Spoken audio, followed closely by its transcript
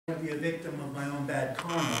be a victim of my own bad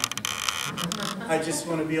karma. I just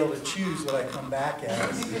want to be able to choose what I come back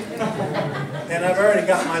as. And I've already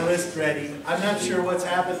got my list ready. I'm not sure what's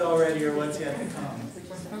happened already or what's yet to come.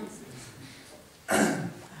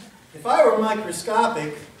 If I were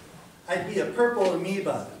microscopic, I'd be a purple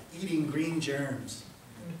amoeba eating green germs.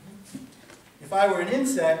 If I were an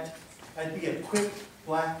insect, I'd be a quick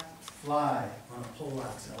black fly on a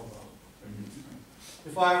poleaxe elbow.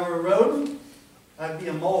 If I were a rodent, I'd be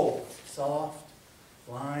a mole, soft,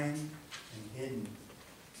 blind, and hidden.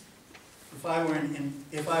 If I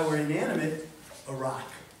were inanimate, a rock.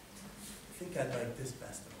 I think I'd like this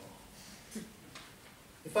best of all.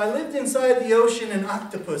 If I lived inside the ocean, an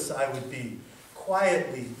octopus I would be,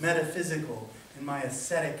 quietly metaphysical in my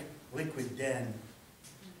ascetic liquid den.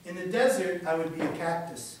 In the desert, I would be a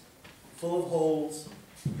cactus, full of holes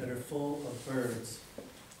that are full of birds.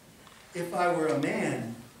 If I were a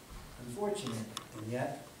man, unfortunate, and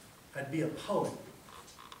yet, I'd be a poet.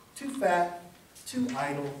 Too fat, too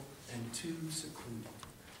idle, and too secluded.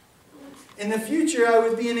 In the future, I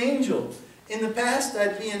would be an angel. In the past,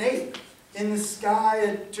 I'd be an ape. In the sky,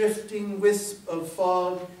 a drifting wisp of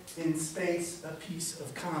fog. In space, a piece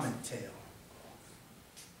of comet tail.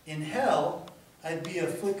 In hell, I'd be a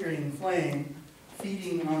flickering flame,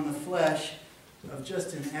 feeding on the flesh of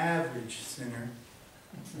just an average sinner.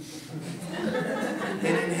 And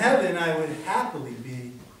in heaven, I would happily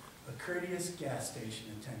be a courteous gas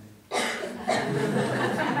station attendant.